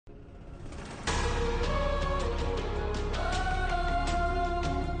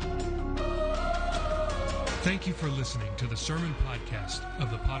Thank you for listening to the sermon podcast of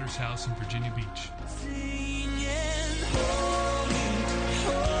the Potter's House in Virginia Beach. Singing, holy,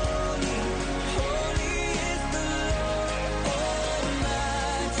 holy, holy is the Lord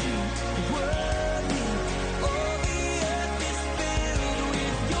Almighty. Worthy, all the earth is filled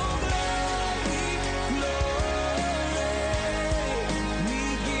with your glory, glory.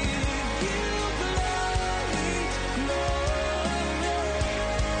 We give you glory, glory.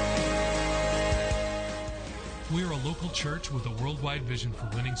 We are a local church with a worldwide vision for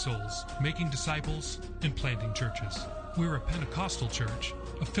winning souls, making disciples, and planting churches. We're a Pentecostal church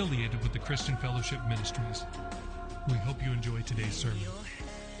affiliated with the Christian Fellowship Ministries. We hope you enjoy today's sermon.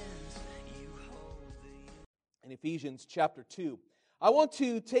 In Ephesians chapter 2. I want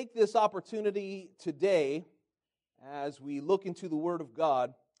to take this opportunity today, as we look into the Word of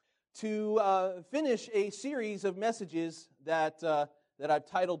God, to finish a series of messages that I've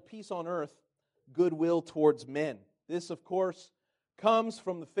titled Peace on Earth, Goodwill Towards Men. This, of course, comes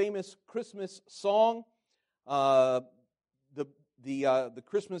from the famous Christmas song. The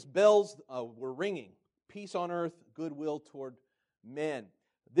Christmas bells were ringing. Peace on earth, goodwill toward men.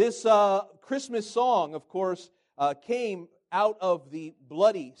 This Christmas song, of course, came out of the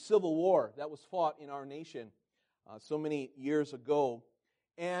bloody Civil War that was fought in our nation so many years ago.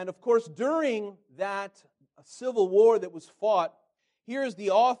 And, of course, during that Civil War that was fought, here's the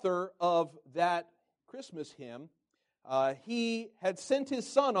author of that Christmas hymn. He had sent his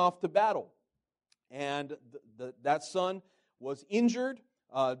son off to battle, and that son was injured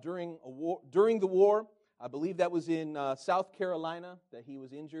during the war. I believe that was in South Carolina that he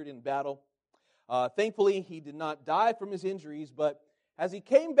was injured in battle. Thankfully, he did not die from his injuries, but as he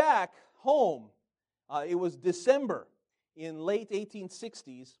came back home, it was December in late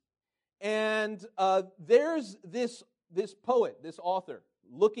 1860s, and there's this poet, this author,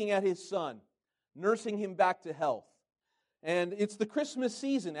 looking at his son, nursing him back to health. And it's the Christmas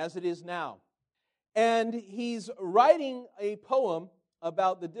season, as it is now. And he's writing a poem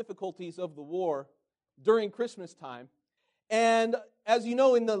about the difficulties of the war during Christmas time. And as you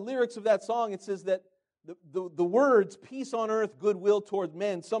know, in the lyrics of that song, it says that the words, peace on earth, goodwill toward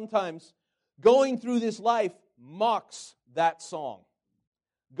men, sometimes going through this life mocks that song.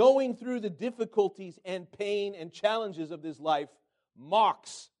 Going through the difficulties and pain and challenges of this life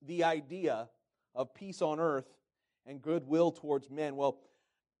mocks the idea of peace on earth and goodwill towards men. Well,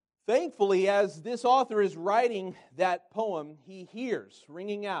 thankfully, as this author is writing that poem, he hears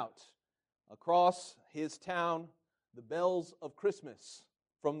ringing out across his town the bells of Christmas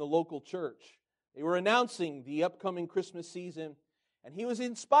from the local church. They were announcing the upcoming Christmas season, and he was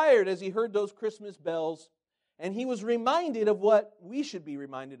inspired as he heard those Christmas bells, and he was reminded of what we should be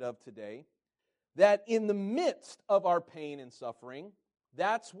reminded of today, that in the midst of our pain and suffering,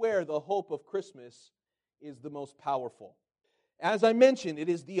 that's where the hope of Christmas is the most powerful. As I mentioned, it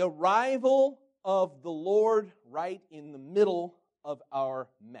is the arrival of the Lord right in the middle of our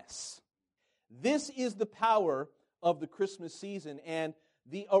mess. This is the power of the Christmas season and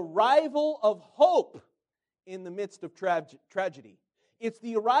the arrival of hope in the midst of tragedy. It's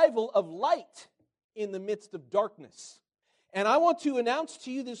the arrival of light in the midst of darkness. And I want to announce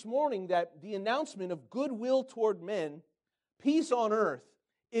to you this morning that the announcement of goodwill toward men, peace on earth,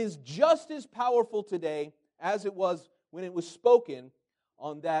 is just as powerful today as it was when it was spoken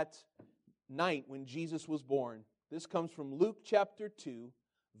on that night when Jesus was born. This comes from Luke chapter 2,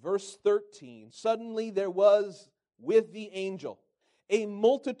 verse 13. Suddenly there was with the angel a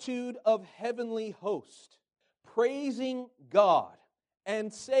multitude of heavenly hosts, praising God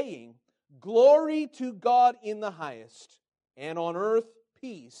and saying, "Glory to God in the highest, and on earth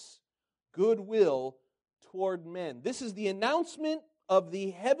peace, goodwill toward men." This is the announcement of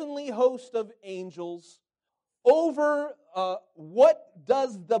the heavenly host of angels over what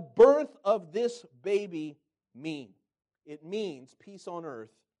does the birth of this baby mean. It means peace on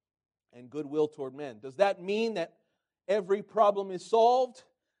earth and goodwill toward men. Does that mean that every problem is solved?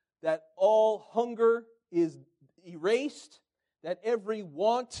 That all hunger is erased? That every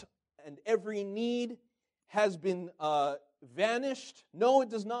want and every need has been vanished? No, it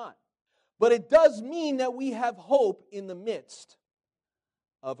does not. But it does mean that we have hope in the midst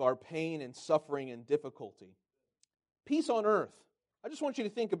of our pain and suffering and difficulty. Peace on earth. I just want you to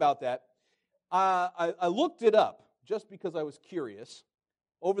think about that. I looked it up just because I was curious.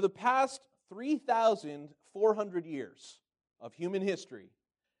 Over the past 3,400 years of human history,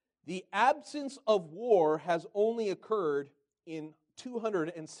 the absence of war has only occurred in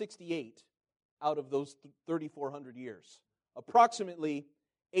 268 out of those 3,400 years. Approximately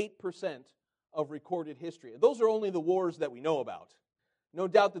 8% of recorded history. Those are only the wars that we know about. No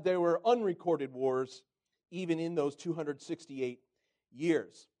doubt that there were unrecorded wars even in those 268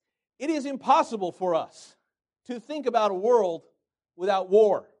 years. It is impossible for us to think about a world without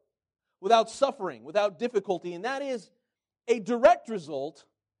war, without suffering, without difficulty, and that is a direct result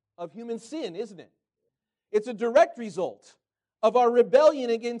of human sin, isn't it? It's a direct result of our rebellion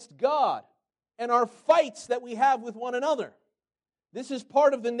against God and our fights that we have with one another. This is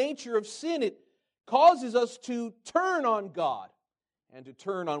part of the nature of sin. It causes us to turn on God and to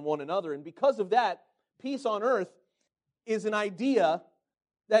turn on one another. And because of that, peace on earth is an idea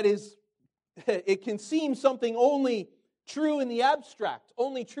that is, it can seem something only true in the abstract,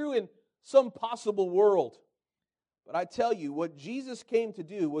 only true in some possible world. But I tell you, what Jesus came to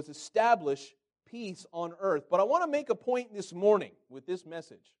do was establish peace on earth. But I want to make a point this morning with this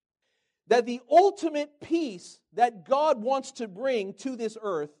message, that the ultimate peace that God wants to bring to this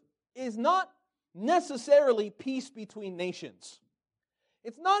earth is not necessarily peace between nations.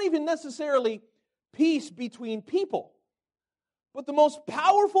 It's not even necessarily peace between people. But the most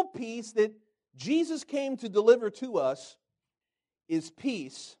powerful peace that Jesus came to deliver to us is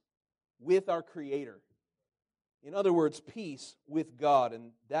peace with our Creator. In other words, peace with God.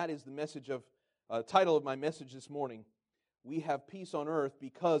 And that is the message of title of my message this morning. We have peace on earth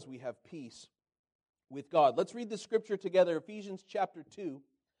because we have peace with God. Let's read the scripture together, Ephesians chapter 2,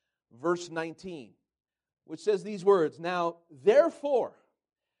 verse 19, which says these words, "Now, therefore,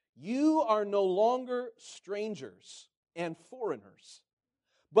 you are no longer strangers and foreigners,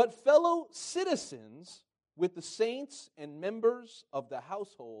 but fellow citizens with the saints and members of the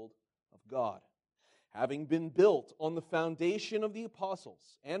household of God, having been built on the foundation of the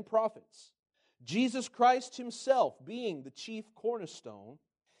apostles and prophets, Jesus Christ himself being the chief cornerstone,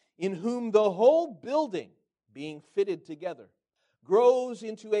 in whom the whole building, being fitted together, grows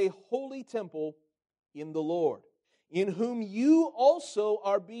into a holy temple in the Lord, in whom you also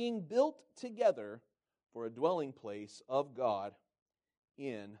are being built together for a dwelling place of God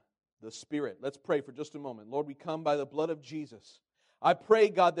in the Spirit." Let's pray for just a moment. Lord, we come by the blood of Jesus. I pray,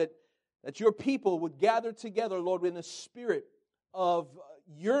 God, that your people would gather together, Lord, in a spirit of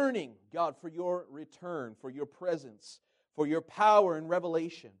yearning, God, for your return, for your presence, for your power and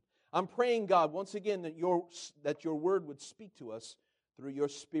revelation. I'm praying, God, once again, that your word would speak to us through your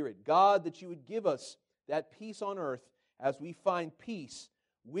Spirit. God, that you would give us that peace on earth as we find peace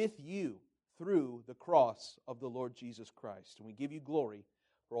with you through the cross of the Lord Jesus Christ. And we give you glory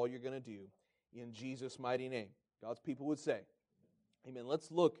for all you're going to do in Jesus' mighty name. God's people would say, amen. Let's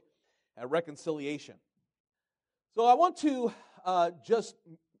look at reconciliation. So I want to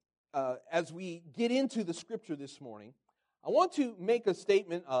as we get into the scripture this morning, I want to make a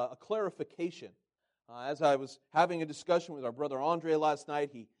statement, a clarification. As I was having a discussion with our brother Andre last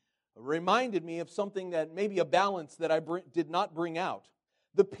night, he reminded me of something that maybe a balance that I did not bring out.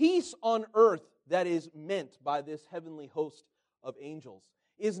 The peace on earth that is meant by this heavenly host of angels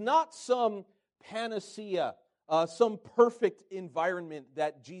is not some panacea, some perfect environment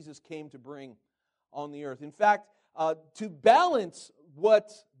that Jesus came to bring on the earth. In fact, to balance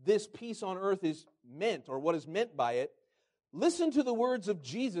what this peace on earth is meant, or what is meant by it, listen to the words of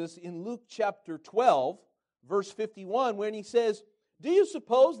Jesus in Luke chapter 12, verse 51, when he says, "Do you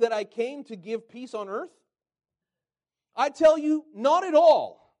suppose that I came to give peace on earth? I tell you, not at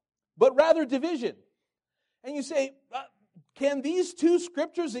all, but rather division." And you say, can these two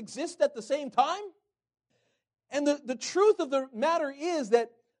scriptures exist at the same time? And the truth of the matter is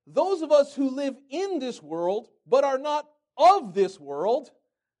that those of us who live in this world, but are not of this world,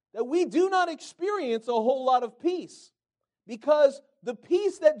 that we do not experience a whole lot of peace. Because the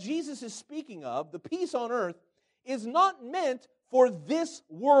peace that Jesus is speaking of, the peace on earth, is not meant for this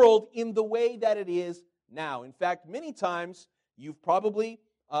world in the way that it is now. In fact, many times, you've probably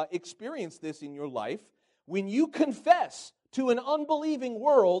experienced this in your life. When you confess to an unbelieving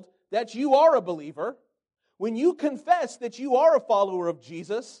world that you are a believer, when you confess that you are a follower of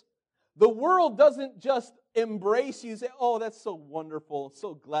Jesus, the world doesn't just embrace you and say, "Oh, that's so wonderful.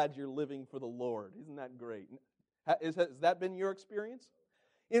 So glad you're living for the Lord. Isn't that great?" Has that been your experience?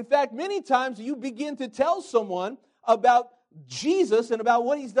 In fact, many times you begin to tell someone about Jesus and about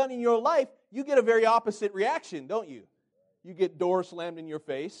what He's done in your life, you get a very opposite reaction, don't you? You get doors slammed in your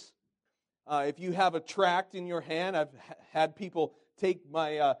face. If you have a tract in your hand, I've had people take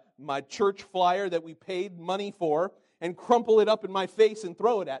my church flyer that we paid money for and crumple it up in my face and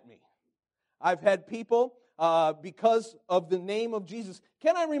throw it at me. I've had people, because of the name of Jesus,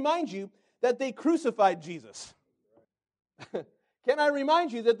 can I remind you that they crucified Jesus? Can I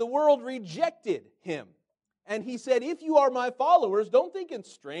remind you that the world rejected Him? And He said, if you are my followers, don't think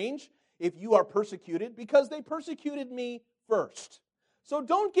it's strange if you are persecuted, because they persecuted me first. So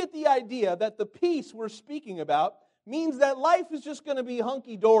don't get the idea that the peace we're speaking about means that life is just going to be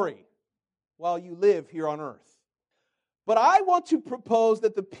hunky-dory while you live here on earth. But I want to propose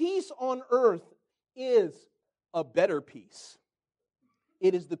that the peace on earth is a better peace.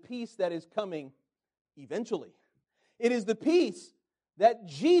 It is the peace that is coming eventually. It is the peace that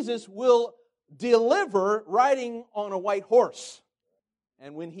Jesus will deliver riding on a white horse.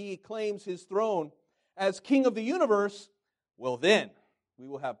 And when he claims his throne as King of the universe, well then, we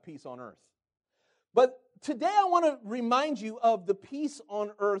will have peace on earth. But today I want to remind you of the peace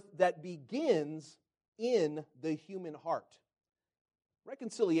on earth that begins in the human heart.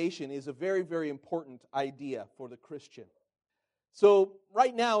 Reconciliation is a very, very important idea for the Christian. So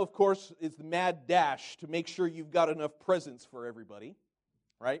right now, of course, is the mad dash to make sure you've got enough presents for everybody,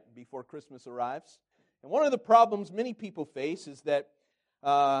 right, before Christmas arrives. And one of the problems many people face is that,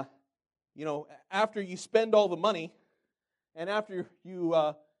 after you spend all the money and after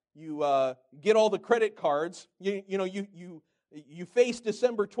you get all the credit cards, you face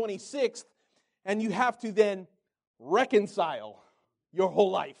December 26th, and you have to then reconcile your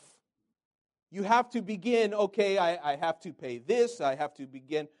whole life. You have to begin, okay, I have to pay this,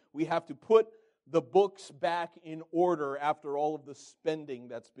 we have to put the books back in order after all of the spending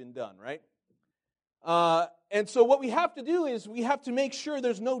that's been done, right? And so what we have to do is we have to make sure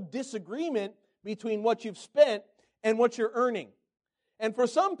there's no disagreement between what you've spent and what you're earning. And for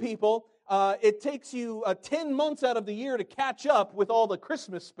some people, it takes you 10 months out of the year to catch up with all the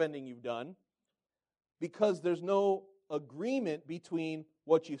Christmas spending you've done because there's no agreement between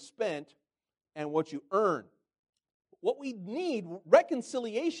what you've spent and what you earn. What we need,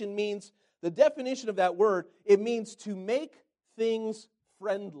 reconciliation means, the definition of that word, it means to make things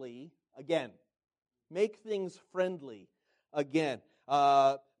friendly again. Make things friendly again.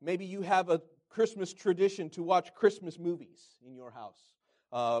 Maybe you have a Christmas tradition to watch Christmas movies in your house.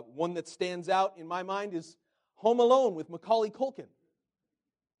 One that stands out in my mind is Home Alone with Macaulay Culkin.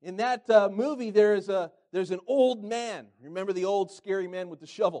 In that movie, there's an old man. Remember the old scary man with the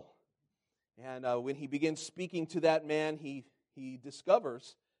shovel? And when he begins speaking to that man, he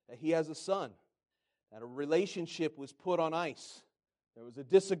discovers that he has a son, that a relationship was put on ice. There was a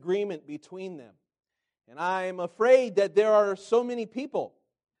disagreement between them. And I'm afraid that there are so many people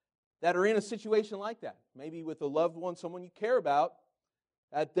that are in a situation like that, maybe with a loved one, someone you care about,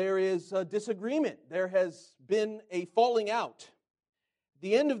 that there is a disagreement. There has been a falling out. At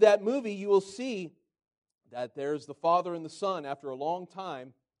the end of that movie, you will see that there's the father and the son, after a long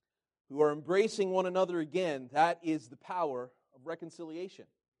time, who are embracing one another again. That is the power of reconciliation.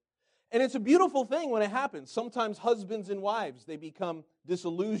 And it's a beautiful thing when it happens. Sometimes husbands and wives, they become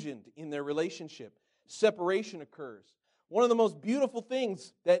disillusioned in their relationship. Separation occurs. One of the most beautiful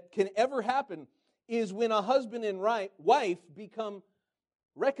things that can ever happen is when a husband and wife become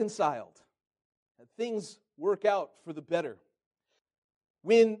reconciled. And things work out for the better.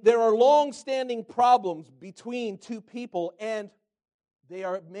 When there are long-standing problems between two people and they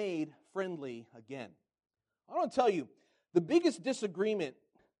are made friendly again. I want to tell you, the biggest disagreement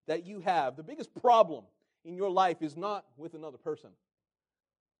that you have, the biggest problem in your life is not with another person.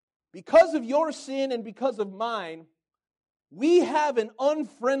 Because of your sin and because of mine, we have an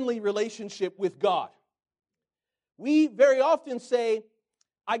unfriendly relationship with God. We very often say,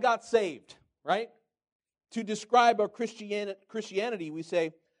 I got saved, right? To describe our Christianity, we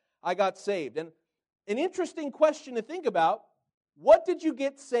say, I got saved. And an interesting question to think about, what did you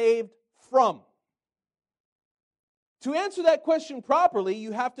get saved from? To answer that question properly,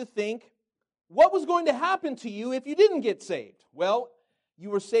 you have to think, what was going to happen to you if you didn't get saved? Well, you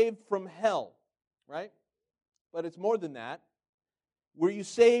were saved from hell, right? But it's more than that. Were you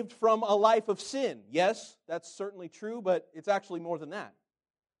saved from a life of sin? Yes, that's certainly true, but it's actually more than that.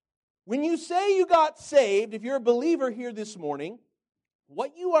 When you say you got saved, if you're a believer here this morning,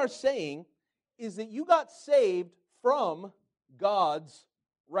 what you are saying is that you got saved from God's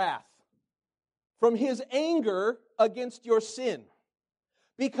wrath, from His anger against your sin.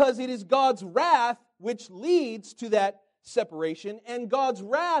 Because it is God's wrath which leads to that separation, and God's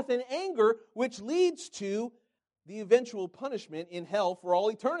wrath and anger which leads to the eventual punishment in hell for all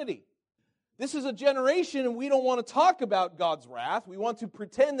eternity. This is a generation, and we don't want to talk about God's wrath. We want to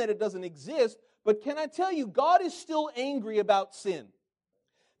pretend that it doesn't exist. But can I tell you, God is still angry about sin.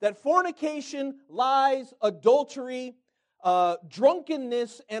 That fornication, lies, adultery,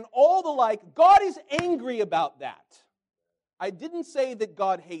 drunkenness, and all the like, God is angry about that. I didn't say that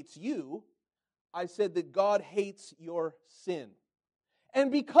God hates you. I said that God hates your sin. And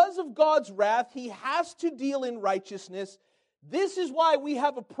because of God's wrath, He has to deal in righteousness. This is why we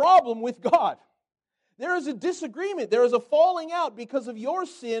have a problem with God. There is a disagreement. There is a falling out because of your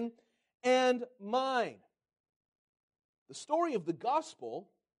sin and mine. The story of the gospel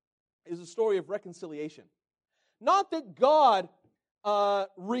is a story of reconciliation. Not that God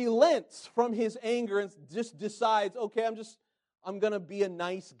relents from his anger and just decides, okay, I'm going to be a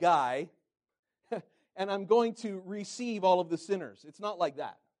nice guy and I'm going to receive all of the sinners. It's not like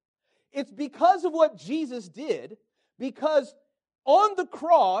that. It's because of what Jesus did, because on the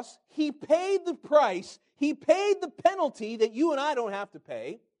cross, he paid the price, he paid the penalty that you and I don't have to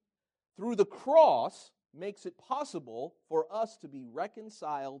pay. Through the cross, makes it possible for us to be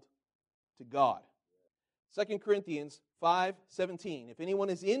reconciled to God. 2 Corinthians 5:17, if anyone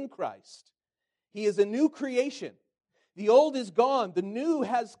is in Christ, he is a new creation. The old is gone, the new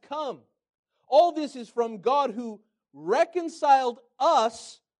has come. All this is from God who reconciled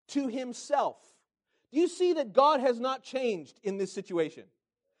us to himself. Do you see that God has not changed in this situation?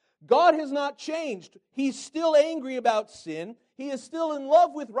 God has not changed. He's still angry about sin. He is still in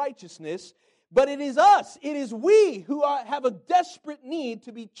love with righteousness. But it is us, it is we who have a desperate need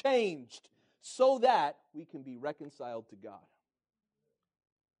to be changed so that we can be reconciled to God.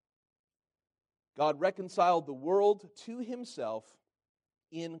 God reconciled the world to himself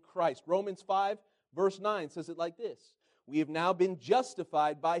in Christ. Romans 5, verse 9 says it like this: we have now been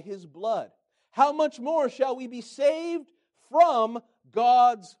justified by his blood. How much more shall we be saved from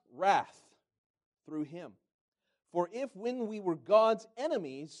God's wrath through him? For if when we were God's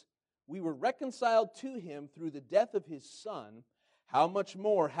enemies, we were reconciled to him through the death of his Son, how much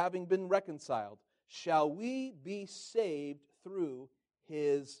more, having been reconciled, shall we be saved through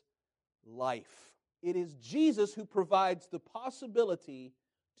his life? It is Jesus who provides the possibility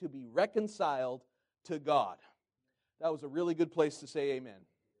to be reconciled to God. That was a really good place to say amen.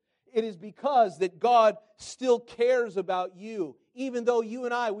 It is because that God still cares about you, even though you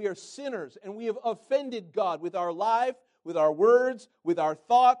and I, we are sinners, and we have offended God with our life, with our words, with our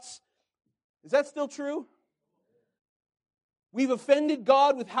thoughts. Is that still true? We've offended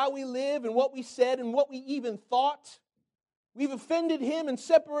God with how we live and what we said and what we even thought. We've offended him and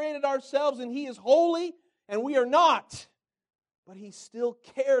separated ourselves, and he is holy and we are not. But he still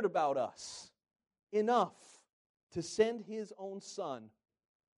cared about us enough to send his own Son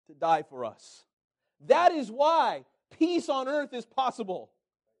to die for us. That is why peace on earth is possible.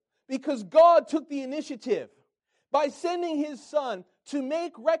 Because God took the initiative. By sending his Son to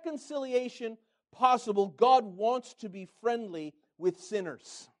make reconciliation possible, God wants to be friendly with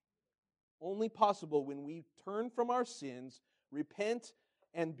sinners. Only possible when we turn from our sins, repent,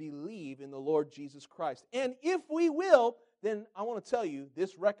 and believe in the Lord Jesus Christ. And if we will, then I want to tell you,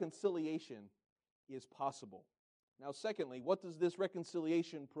 this reconciliation is possible. Now, secondly, what does this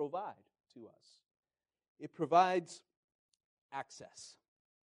reconciliation provide to us? It provides access.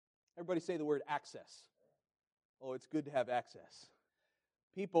 Everybody say the word access. Oh, it's good to have access.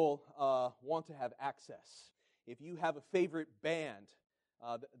 People want to have access. If you have a favorite band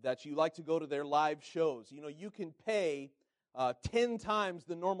that you like to go to their live shows, you can pay 10 times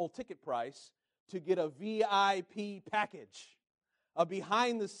the normal ticket price to get a VIP package, a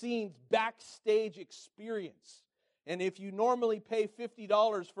behind-the-scenes backstage experience. And if you normally pay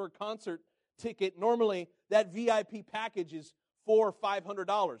 $50 for a concert ticket, normally that VIP package is $400 or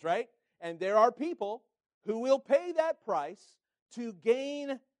 $500, right? And there are people who will pay that price to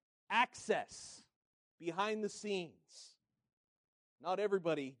gain access behind the scenes. Not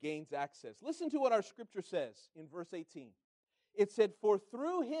everybody gains access. Listen to what our scripture says in verse 18. It said, "For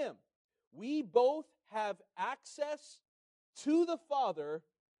through him we both have access to the Father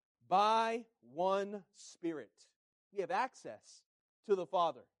by one Spirit." We have access to the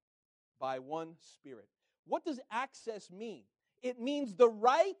Father by one Spirit. What does access mean? It means the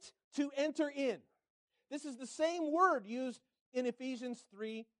right to enter in. This is the same word used in Ephesians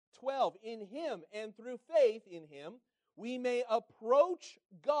 3:12. In him and through faith in him, we may approach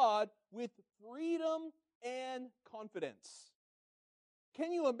God with freedom and confidence.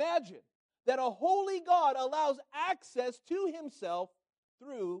 Can you imagine that a holy God allows access to himself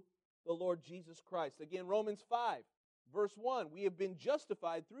through the Lord Jesus Christ? Again, Romans 5, verse 1, we have been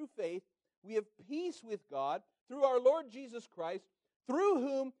justified through faith. We have peace with God through our Lord Jesus Christ, through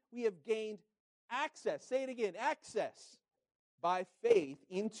whom we have gained access. Say it again, access by faith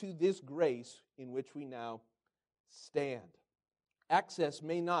into this grace in which we now stand. Access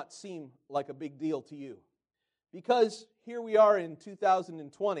may not seem like a big deal to you, because here we are in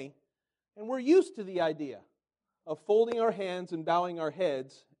 2020, and we're used to the idea of folding our hands and bowing our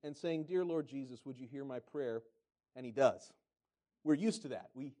heads and saying, "Dear Lord Jesus, would you hear my prayer?" And he does. We're used to that.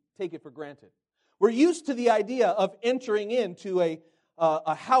 We take it for granted. We're used to the idea of entering into a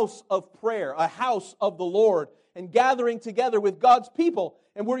a house of prayer, a house of the Lord, and gathering together with God's people.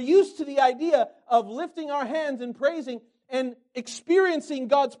 And we're used to the idea of lifting our hands and praising and experiencing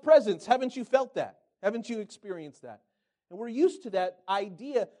God's presence. Haven't you felt that? Haven't you experienced that? And we're used to that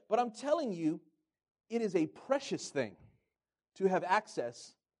idea, but I'm telling you, it is a precious thing to have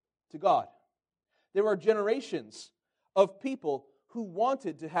access to God. There are generations of people who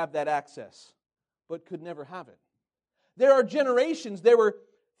wanted to have that access, but could never have it. There are generations, there were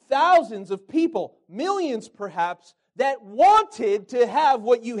thousands of people, millions perhaps, that wanted to have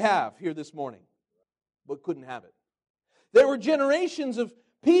what you have here this morning, but couldn't have it. There were generations of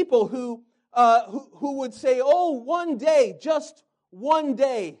people who would say, oh, one day, just one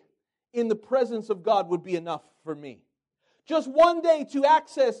day in the presence of God would be enough for me. Just one day to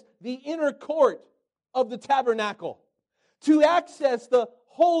access the inner court of the tabernacle, to access the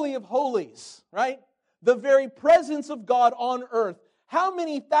Holy of Holies, right? The very presence of God on earth. How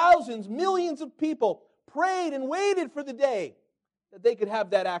many thousands, millions of people prayed and waited for the day that they could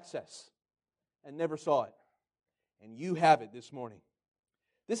have that access and never saw it. And you have it this morning.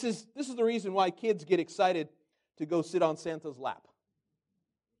 This is the reason why kids get excited to go sit on Santa's lap.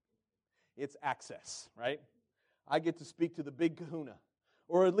 It's access, right? I get to speak to the big kahuna,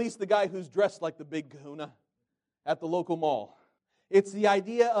 or at least the guy who's dressed like the big kahuna at the local mall. It's the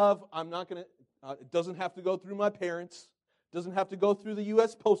idea of, it doesn't have to go through my parents, doesn't have to go through the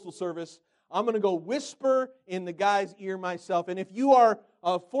U.S. Postal Service. I'm going to go whisper in the guy's ear myself. And if you are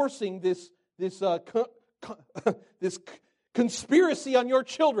forcing this conspiracy on your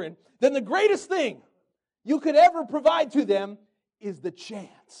children, then the greatest thing you could ever provide to them is the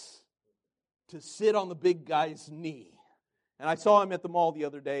chance to sit on the big guy's knee. And I saw him at the mall the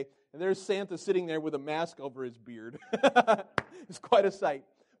other day, and there's Santa sitting there with a mask over his beard. It's quite a sight.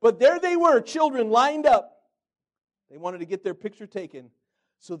 But there they were, children lined up. They wanted to get their picture taken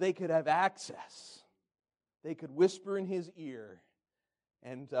so they could have access. They could whisper in his ear,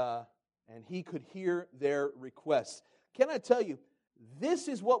 and he could hear their requests. Can I tell you, this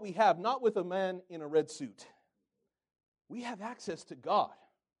is what we have, not with a man in a red suit. We have access to God.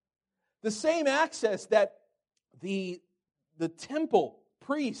 The same access that the temple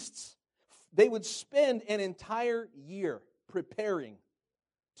priests, they would spend an entire year preparing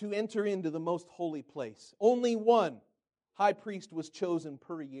to enter into the most holy place. Only one high priest was chosen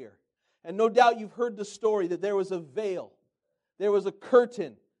per year. And no doubt you've heard the story that there was a veil, there was a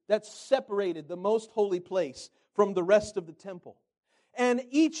curtain that separated the most holy place from the rest of the temple. And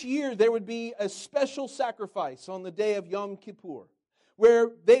each year there would be a special sacrifice on the day of Yom Kippur, where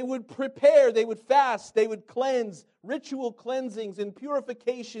they would prepare, they would fast, they would cleanse, ritual cleansings and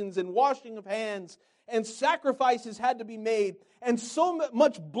purifications and washing of hands, and sacrifices had to be made, and so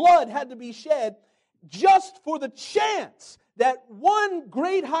much blood had to be shed just for the chance that one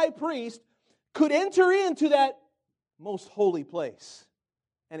great high priest could enter into that most holy place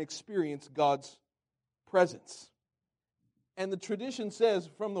and experience God's presence. And the tradition says,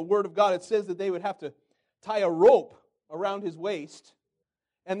 from the Word of God, it says that they would have to tie a rope around his waist,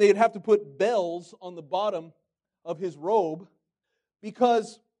 and they'd have to put bells on the bottom of his robe,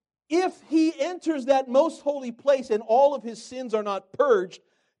 because if he enters that most holy place and all of his sins are not purged,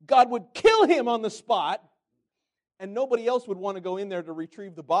 God would kill him on the spot, and nobody else would want to go in there to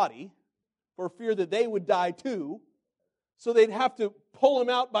retrieve the body for fear that they would die too. So they'd have to pull him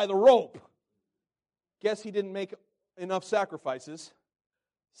out by the rope. Guess he didn't make enough sacrifices.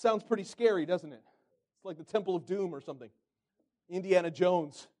 Sounds pretty scary, doesn't it? It's like the Temple of Doom or something. Indiana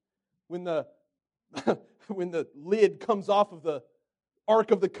Jones, when the when the lid comes off of the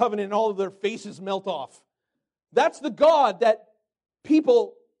Ark of the Covenant and all of their faces melt off. That's the God that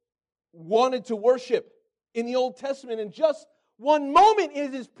people wanted to worship in the Old Testament. And just one moment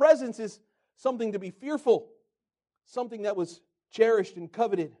in His presence is something to be fearful, something that was cherished and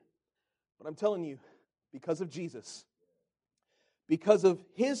coveted. But I'm telling you, because of Jesus, because of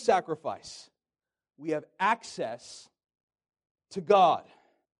His sacrifice, we have access to God.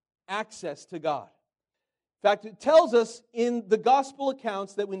 Access to God. In fact, it tells us in the gospel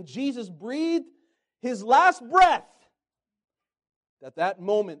accounts that when Jesus breathed His last breath, that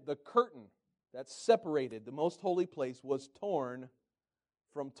moment, the curtain that separated the most holy place was torn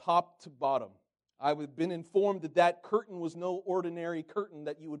from top to bottom. I've been informed that curtain was no ordinary curtain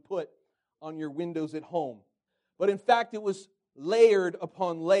that you would put on your windows at home. But in fact, it was layered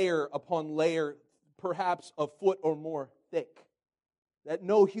upon layer upon layer, perhaps a foot or more thick, that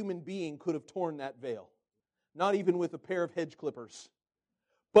no human being could have torn that veil, not even with a pair of hedge clippers.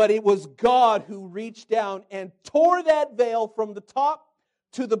 But it was God who reached down and tore that veil from the top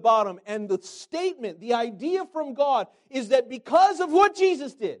to the bottom. And the statement, the idea from God is that because of what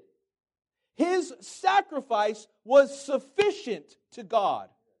Jesus did, His sacrifice was sufficient to God.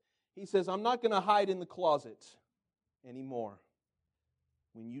 He says, I'm not going to hide in the closet anymore.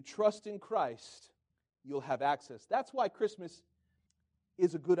 When you trust in Christ, you'll have access. That's why Christmas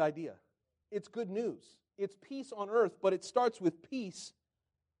is a good idea. It's good news. It's peace on earth, but it starts with peace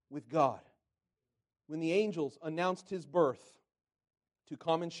with God. When the angels announced His birth to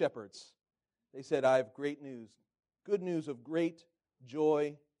common shepherds, they said, I have great news, good news of great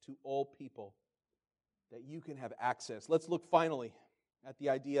joy to all people, that you can have access. Let's look finally at the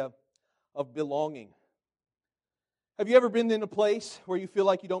idea of belonging. Have you ever been in a place where you feel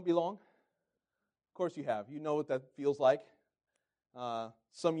like you don't belong? Of course you have. You know what that feels like.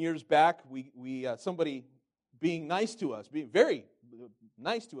 Some years back, we somebody being nice to us, being very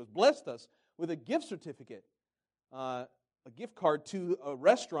nice to us, blessed us with a gift certificate, a gift card to a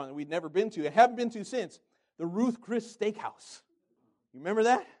restaurant that we'd never been to and haven't been to since, the Ruth Chris Steakhouse. You remember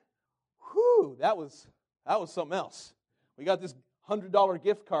that? Whew, that was something else. We got this $100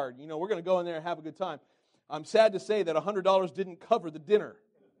 gift card. You know, we're going to go in there and have a good time. I'm sad to say that $100 didn't cover the dinner.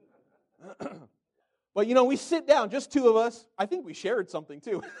 But, you know, we sit down, just two of us. I think we shared something,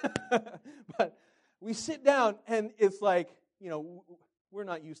 too. But we sit down, and it's like, you know, we're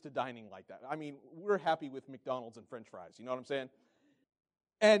not used to dining like that. I mean, we're happy with McDonald's and French fries. You know what I'm saying?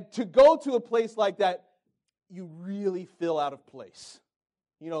 And to go to a place like that, you really feel out of place.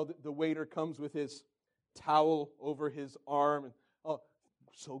 You know, the waiter comes with his towel over his arm, and, oh,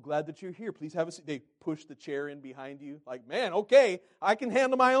 so glad that you're here. Please have a seat. They push the chair in behind you. Like, man, okay, I can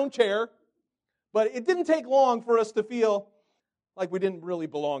handle my own chair. But it didn't take long for us to feel like we didn't really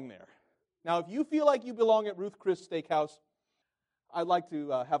belong there. Now, if you feel like you belong at Ruth Chris Steakhouse, I'd like to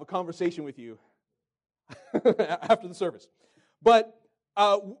have a conversation with you after the service. But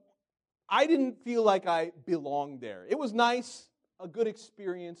I didn't feel like I belonged there. It was nice, a good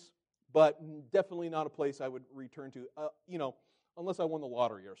experience, but definitely not a place I would return to, you know, unless I won the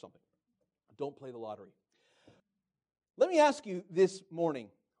lottery or something. Don't play the lottery. Let me ask you this morning,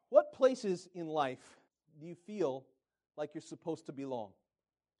 what places in life do you feel like you're supposed to belong?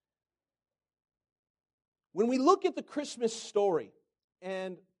 When we look at the Christmas story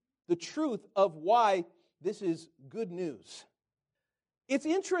and the truth of why this is good news, it's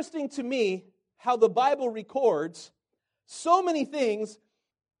interesting to me how the Bible records so many things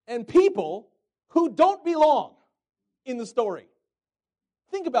and people who don't belong in the story.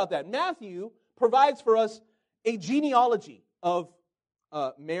 Think about that. Matthew provides for us a genealogy of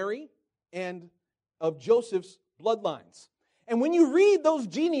Mary and of Joseph's bloodlines. And when you read those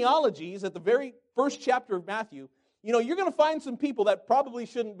genealogies at the very first chapter of Matthew, you know, you're going to find some people that probably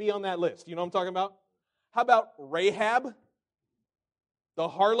shouldn't be on that list. You know what I'm talking about? How about Rahab, the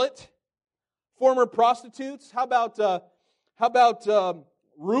harlot, former prostitutes? How about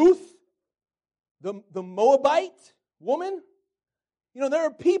Ruth, the Moabite woman? You know, there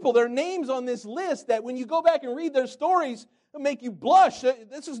are people, there are names on this list that when you go back and read their stories, it'll make you blush.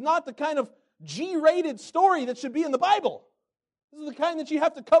 This is not the kind of G-rated story that should be in the Bible. This is the kind that you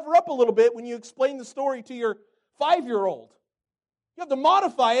have to cover up a little bit when you explain the story to your 5-year-old. You have to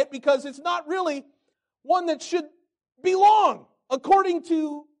modify it because it's not really one that should belong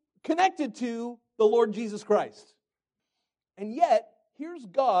connected to the Lord Jesus Christ. And yet, here's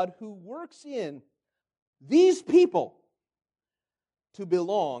God who works in these people to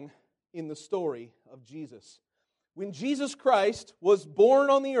belong in the story of Jesus. When Jesus Christ was born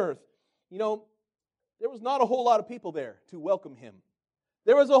on the earth, you know, there was not a whole lot of people there to welcome Him.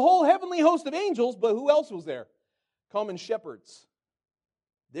 There was a whole heavenly host of angels, but who else was there? Common shepherds.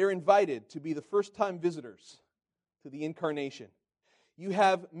 They're invited to be the first-time visitors to the incarnation. You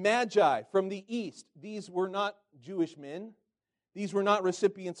have magi from the east. These were not Jewish men. These were not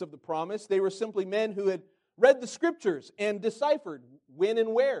recipients of the promise. They were simply men who had read the Scriptures and deciphered when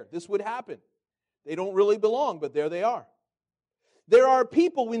and where this would happen. They don't really belong, but there they are. There are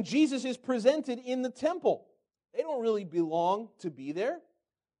people when Jesus is presented in the temple. They don't really belong to be there.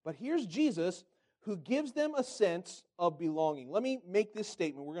 But here's Jesus who gives them a sense of belonging. Let me make this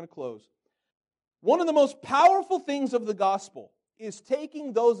statement. We're going to close. One of the most powerful things of the gospel is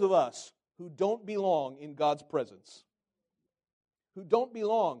taking those of us who don't belong in God's presence, who don't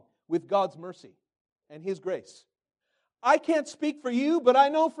belong with God's mercy and His grace. I can't speak for you, but I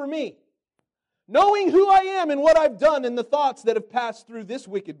know for me, knowing who I am and what I've done and the thoughts that have passed through this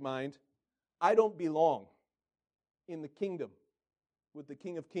wicked mind, I don't belong in the kingdom with the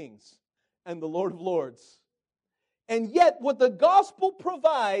King of Kings and the Lord of Lords. And yet, what the gospel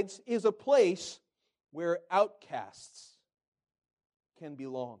provides is a place where outcasts can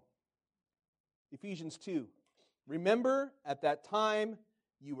belong. Ephesians 2. Remember, at that time,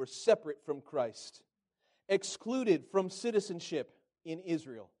 you were separate from Christ, excluded from citizenship in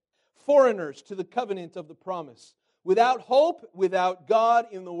Israel, foreigners to the covenant of the promise, without hope, without God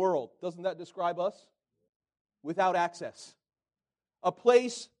in the world. Doesn't that describe us? Without access. A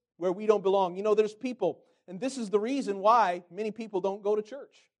place where we don't belong. You know, there's people, and this is the reason why many people don't go to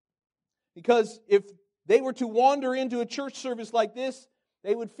church. Because if they were to wander into a church service like this,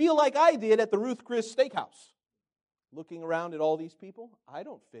 they would feel like I did at the Ruth Chris Steakhouse. Looking around at all these people, I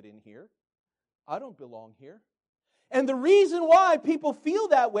don't fit in here. I don't belong here. And the reason why people feel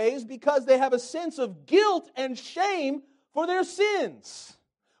that way is because they have a sense of guilt and shame for their sins.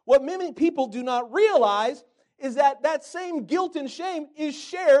 What many people do not realize is that that same guilt and shame is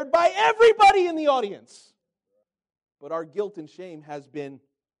shared by everybody in the audience. But our guilt and shame has been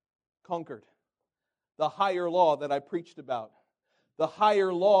conquered. The higher law that I preached about, the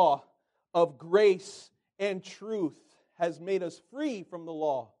higher law of grace and truth, has made us free from the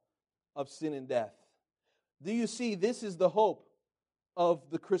law of sin and death. Do you see, this is the hope of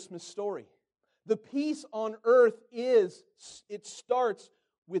the Christmas story. The peace on earth it starts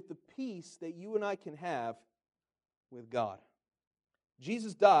with the peace that you and I can have with God.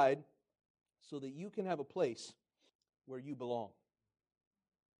 Jesus died so that you can have a place where you belong.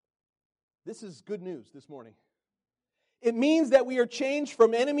 This is good news this morning. It means that we are changed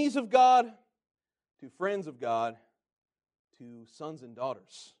from enemies of God to friends of God to sons and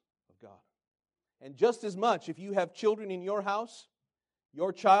daughters of God. And just as much, if you have children in your house,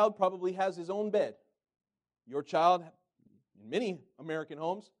 your child probably has his own bed. Your child, in many American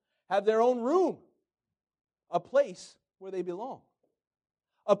homes, have their own room. A place where they belong.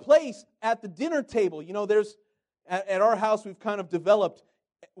 A place at the dinner table. You know, at our house, we've kind of developed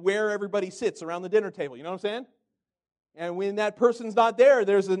where everybody sits around the dinner table. You know what I'm saying? And when that person's not there,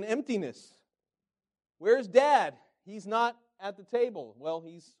 there's an emptiness. Where's Dad? He's not at the table. Well,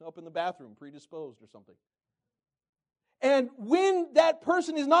 he's up in the bathroom, predisposed or something. And when that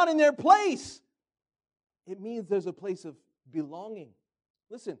person is not in their place, it means there's a place of belonging.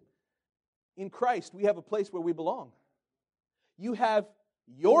 Listen, in Christ, we have a place where we belong. You have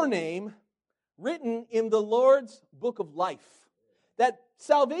your name written in the Lord's book of life. That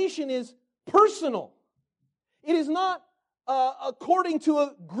salvation is personal. It is not according to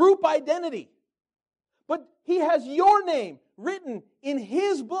a group identity. But He has your name written in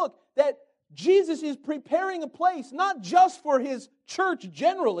His book, that Jesus is preparing a place, not just for His church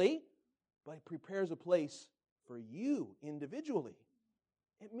generally, but He prepares a place for you individually.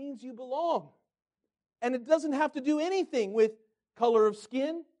 It means you belong. And it doesn't have to do anything with color of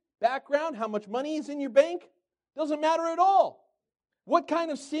skin, background, how much money is in your bank. Doesn't matter at all. What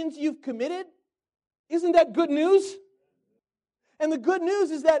kind of sins you've committed. Isn't that good news? And the good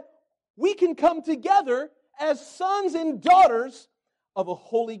news is that we can come together as sons and daughters of a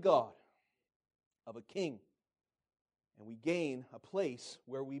holy God, of a King. And we gain a place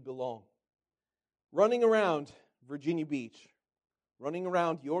where we belong. Running around Virginia Beach, running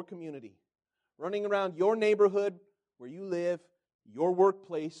around your community, running around your neighborhood where you live, your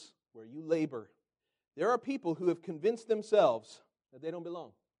workplace where you labor, there are people who have convinced themselves that they don't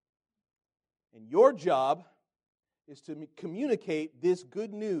belong. And your job is to communicate this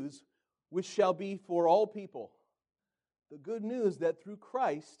good news, which shall be for all people. The good news that through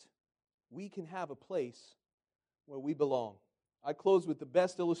Christ, we can have a place where we belong. I close with the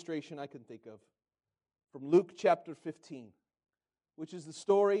best illustration I can think of from Luke chapter 15, which is the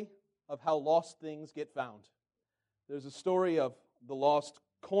story of how lost things get found. There's a story of the lost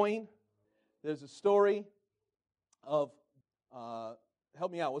coin. There's a story of,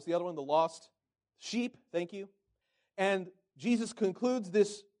 help me out, what's the other one? The lost sheep, thank you. And Jesus concludes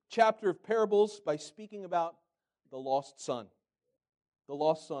this chapter of parables by speaking about the lost son. The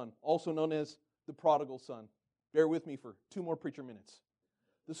lost son, also known as the prodigal son. Bear with me for 2 more preacher minutes.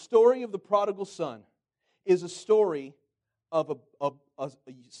 The story of the prodigal son is a story of a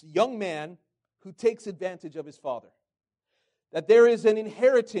young man who takes advantage of his father. That there is an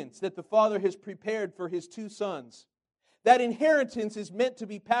inheritance that the father has prepared for his 2 sons. That inheritance is meant to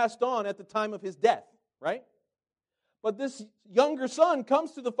be passed on at the time of his death, right? But this younger son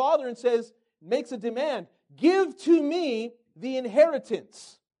comes to the father and makes a demand, give to me the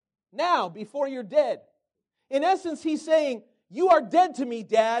inheritance now before you're dead. In essence, he's saying, you are dead to me,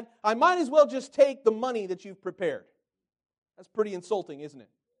 Dad. I might as well just take the money that you've prepared. That's pretty insulting, isn't it?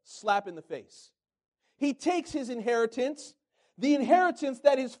 Slap in the face. He takes his inheritance, the inheritance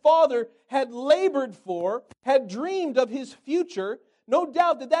that his father had labored for, had dreamed of his future. No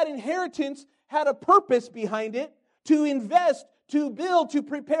doubt that inheritance had a purpose behind it, to invest, to build, to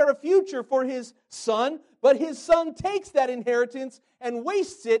prepare a future for his son, but his son takes that inheritance and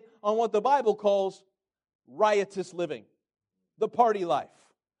wastes it on what the Bible calls riotous living, the party life.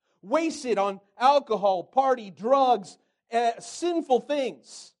 Wastes it on alcohol, party, drugs, sinful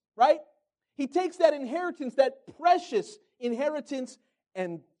things, right? He takes that inheritance, that precious inheritance,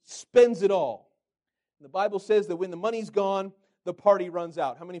 and spends it all. The Bible says that when the money's gone, the party runs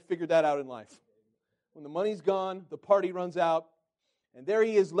out. How many figured that out in life? When the money's gone, the party runs out. And there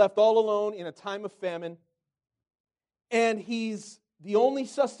he is left all alone in a time of famine. And the only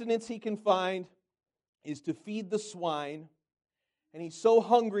sustenance he can find is to feed the swine. And he's so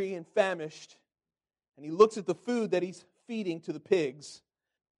hungry and famished. And he looks at the food that he's feeding to the pigs.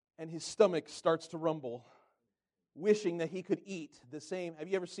 And his stomach starts to rumble, wishing that he could eat the same. Have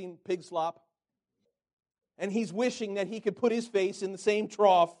you ever seen pig slop? And he's wishing that he could put his face in the same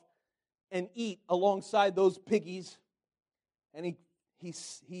trough and eat alongside those piggies. And he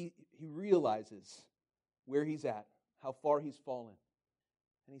realizes where he's at, how far he's fallen.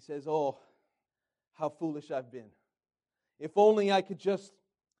 And he says, oh, how foolish I've been. If only I could just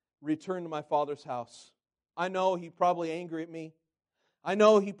return to my father's house. I know he's probably angry at me. I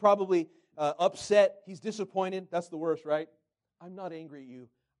know he probably upset. He's disappointed. That's the worst, right? I'm not angry at you.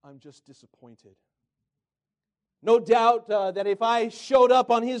 I'm just disappointed. No doubt that if I showed up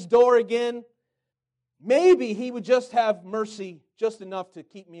on his door again, maybe he would just have mercy just enough to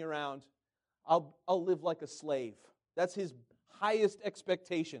keep me around. I'll live like a slave. That's his highest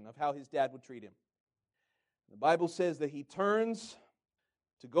expectation of how his dad would treat him. The Bible says that he turns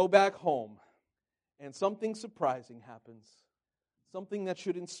to go back home, and something surprising happens. Something that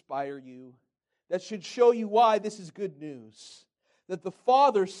should inspire you, that should show you why this is good news. That the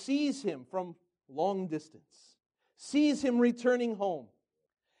father sees him from long distance, sees him returning home.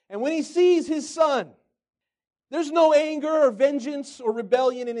 And when he sees his son, there's no anger or vengeance or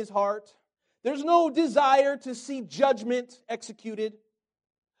rebellion in his heart. There's no desire to see judgment executed.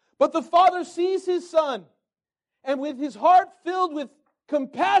 But the father sees his son, and with his heart filled with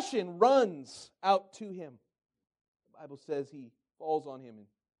compassion, runs out to him. The Bible says he falls on him and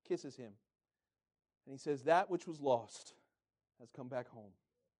kisses him. And he says, that which was lost has come back home.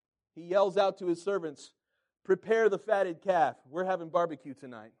 He yells out to his servants, prepare the fatted calf. We're having barbecue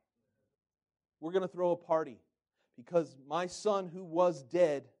tonight. We're going to throw a party because my son who was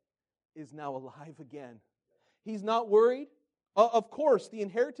dead is now alive again. He's not worried. Of course, the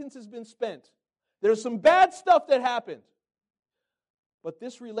inheritance has been spent. There's some bad stuff that happened. But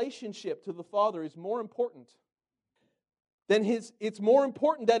this relationship to the father is more important. It's more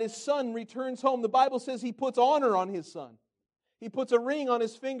important that his son returns home. The Bible says he puts honor on his son. He puts a ring on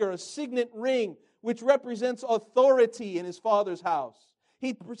his finger, a signet ring, which represents authority in his father's house.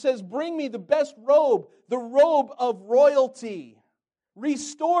 He says, bring me the best robe, the robe of royalty.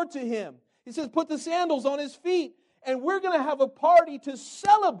 Restore to him. He says, put the sandals on his feet, and we're going to have a party to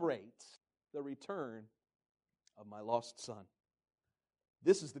celebrate the return of my lost son.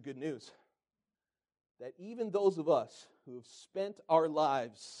 This is the good news. That even those of us who have spent our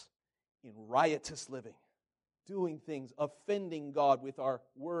lives in riotous living, doing things, offending God with our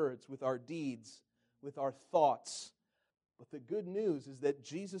words, with our deeds, with our thoughts. But the good news is that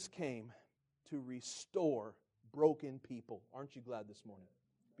Jesus came to restore broken people. Aren't you glad this morning?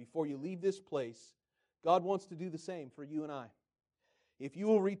 Before you leave this place, God wants to do the same for you and I. If you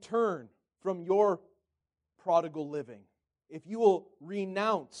will return from your prodigal living, if you will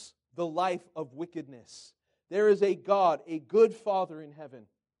renounce the life of wickedness, there is a God, a good Father in heaven,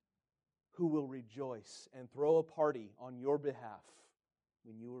 who will rejoice and throw a party on your behalf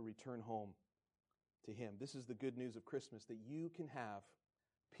when you will return home to Him. This is the good news of Christmas, that you can have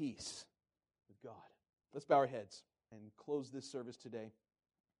peace with God. Let's bow our heads and close this service today.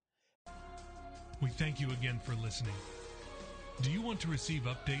 We thank you again for listening. Do you want to receive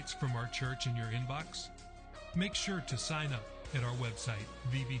updates from our church in your inbox? Make sure to sign up at our website,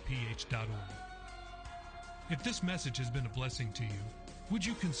 vbph.org. If this message has been a blessing to you, would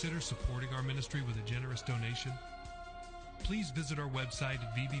you consider supporting our ministry with a generous donation? Please visit our website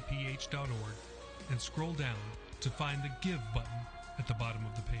at vbph.org and scroll down to find the Give button at the bottom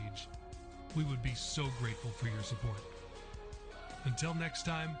of the page. We would be so grateful for your support. Until next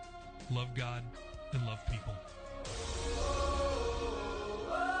time, love God and love people.